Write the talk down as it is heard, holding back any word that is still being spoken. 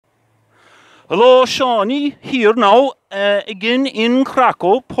Hello, Seánie, here now, again in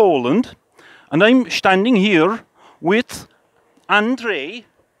Krakow, Poland. And I'm standing here with Andrej,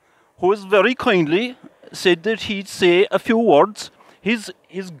 who has very kindly said that he'd say a few words. His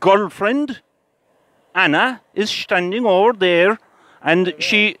girlfriend, Anna, is standing over there, and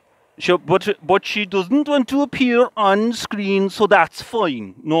but she doesn't want to appear on screen, so that's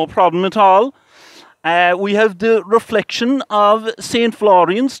fine, no problem at all. We have the reflection of St.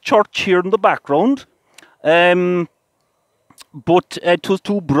 Florian's Church here in the background. But it was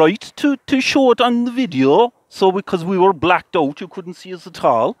too bright to show it on the video, so because we were blacked out, you couldn't see us at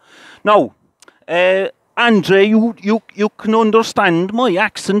all. Now, Andrej, you can understand my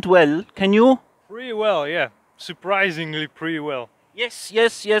accent well, can you? Pretty well, yeah. Surprisingly pretty well. Yes.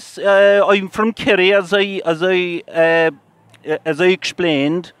 I'm from Kerry, as I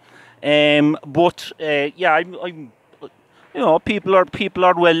explained. But yeah, I'm people are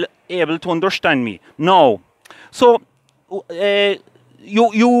well able to understand me now. So you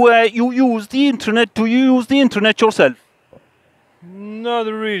use the internet. Do you use the internet yourself? Not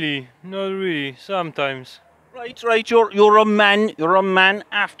really. Sometimes. Right. You're a man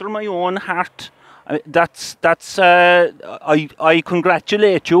after my own heart. I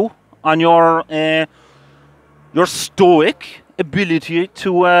congratulate you on your stoic ability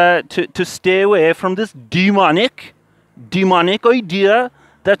to stay away from this demonic idea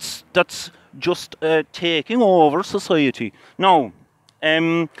that's just taking over society. Now,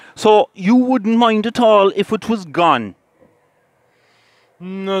 so you wouldn't mind at all if it was gone?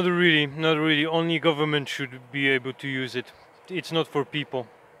 Not really. Only government should be able to use it. It's not for people.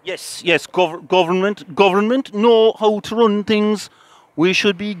 Yes. Government know how to run things. We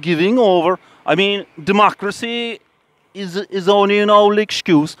should be giving over. I mean, democracy is only an old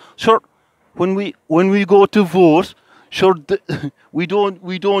excuse. Sure, when we go to vote, sure, we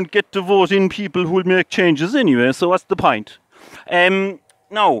don't get to vote in people who will make changes anyway. So what's the point?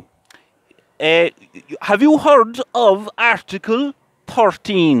 Now, have you heard of Article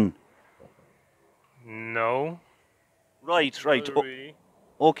 13? No. Right. Not really.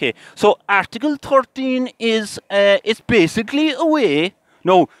 Okay. So Article 13 is it's basically a way.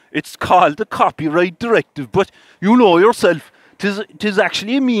 No, it's called the Copyright Directive, but you know yourself, tis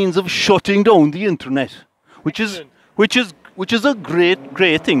actually a means of shutting down the internet, which is a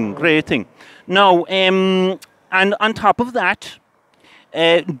great thing. Now, and on top of that,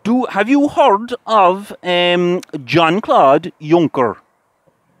 have you heard of Jean-Claude Juncker?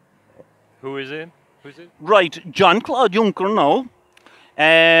 Who is it? Right, Jean-Claude Juncker now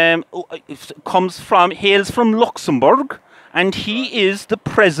hails from Luxembourg. And he is the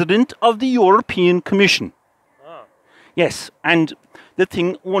president of the European Commission. Ah. Yes, and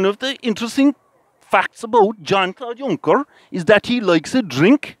one of the interesting facts about Jean-Claude Juncker is that he likes a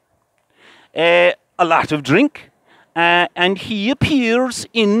drink, a lot of drink, and he appears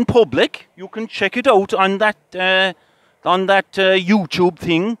in public. You can check it out on that YouTube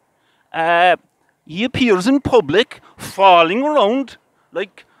thing. He appears in public, falling around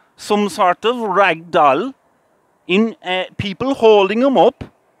like some sort of rag doll. In people holding him up,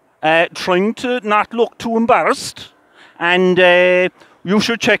 trying to not look too embarrassed, and you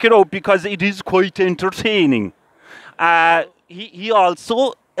should check it out because it is quite entertaining. He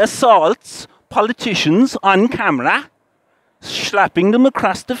also assaults politicians on camera, slapping them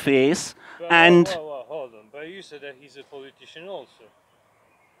across the face, and... Hold on, but you said that he's a politician also,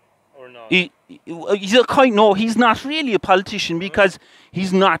 or not? No, he's not really a politician because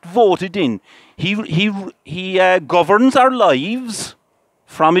he's not voted in. He governs our lives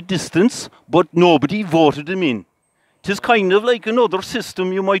from a distance, but nobody voted him in. It is kind of like another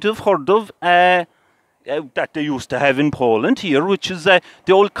system you might have heard of that they used to have in Poland here, which is the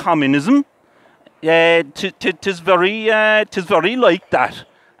old communism. Tis very like that,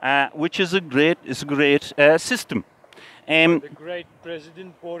 which is a great system. The great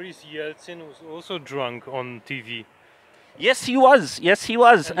President Boris Yeltsin was also drunk on TV. Yes, he was.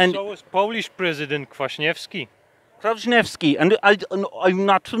 And so was Polish President Kwasniewski. And I'm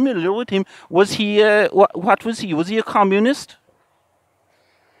not familiar with him. Was he? What was he? Was he a communist?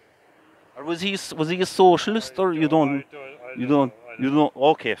 Or was he a socialist? Or you don't?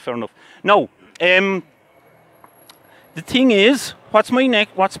 Okay, fair enough. Now, the thing is, what's my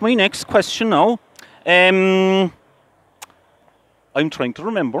next question now? I'm trying to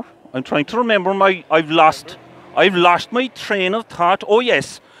remember. I've lost my train of thought. Oh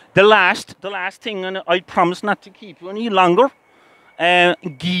yes, the last thing, and I promise not to keep you any longer.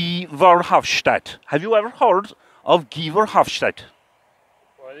 Guy Verhofstadt. Have you ever heard of Guy Verhofstadt?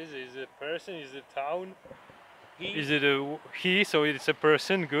 What is it? Is it a person? Is it a town? Is it a he? So it's a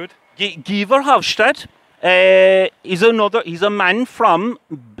person. Good. Guy Verhofstadt he's a man from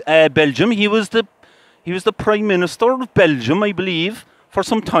Belgium. He was the Prime Minister of Belgium, I believe, for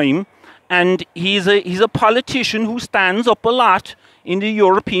some time, and he's a politician who stands up a lot in the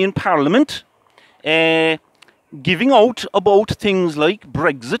European Parliament, giving out about things like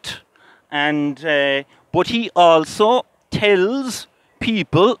Brexit, and but he also tells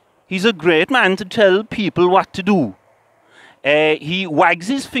people, he's a great man to tell people what to do. He wags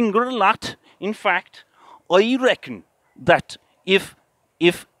his finger a lot. In fact, I reckon that if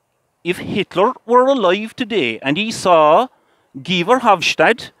Hitler were alive today and he saw Guy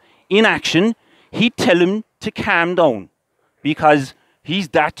Verhofstadt in action, he'd tell him to calm down, because he's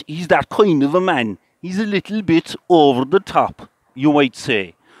that kind of a man. He's a little bit over the top, you might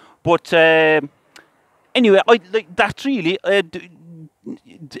say. But anyway, that's really the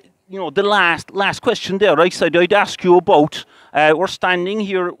last question there. I said I'd ask you about. We're standing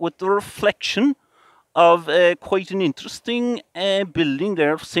here with the reflection of quite an interesting building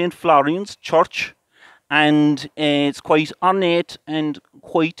there, St. Florian's Church, and it's quite ornate and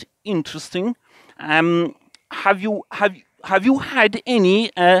quite interesting. Have you had any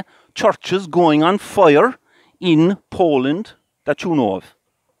churches going on fire in Poland that you know of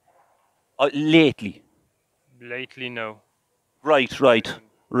lately? Lately, no. Right.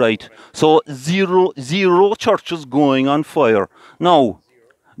 So zero churches going on fire. Now,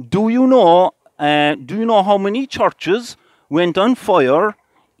 do you know how many churches went on fire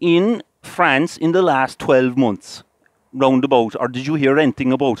in France in the last 12 months, roundabout? Or did you hear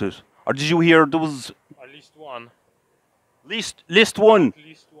anything about it? Or did you hear there was At least one. List one? At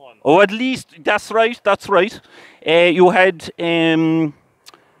least one. Oh, at least that's right. You had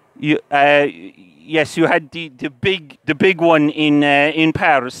yes, you had the big one in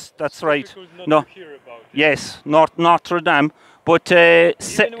Paris. That's right. Not to hear about it. Yes, Notre Dame. But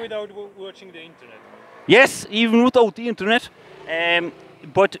even without watching the internet. Yes, even without the internet.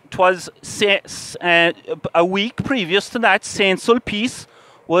 But it was a week previous to that, Saint Sulpice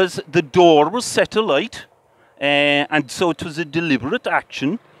the door was set alight, and so it was a deliberate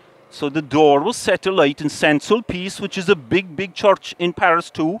action. So the door was set alight in Saint Sulpice, which is a big church in Paris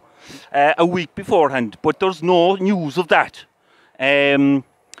too, a week beforehand. But there's no news of that.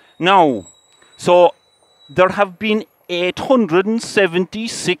 Now, so there have been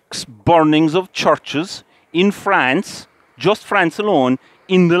 876 burnings of churches in France, just France alone,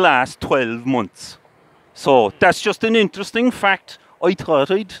 in the last 12 months. So that's just an interesting fact. I thought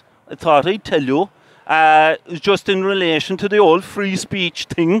I'd tell you, just in relation to the old free speech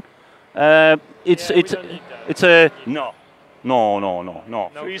thing. No.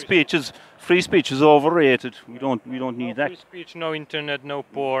 Free speech is overrated. We don't need that. Free speech, no internet, no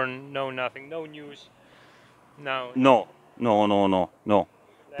porn, no nothing, no news. No.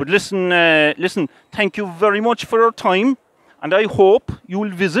 But listen. Thank you very much for your time, and I hope you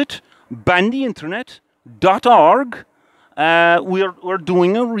will visit bantheinternet.org. We're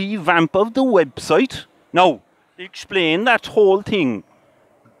doing a revamp of the website now. Explain that whole thing.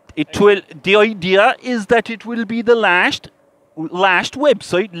 The idea is that it will be the last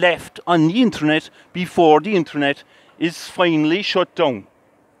website left on the internet before the internet is finally shut down.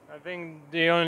 I think the only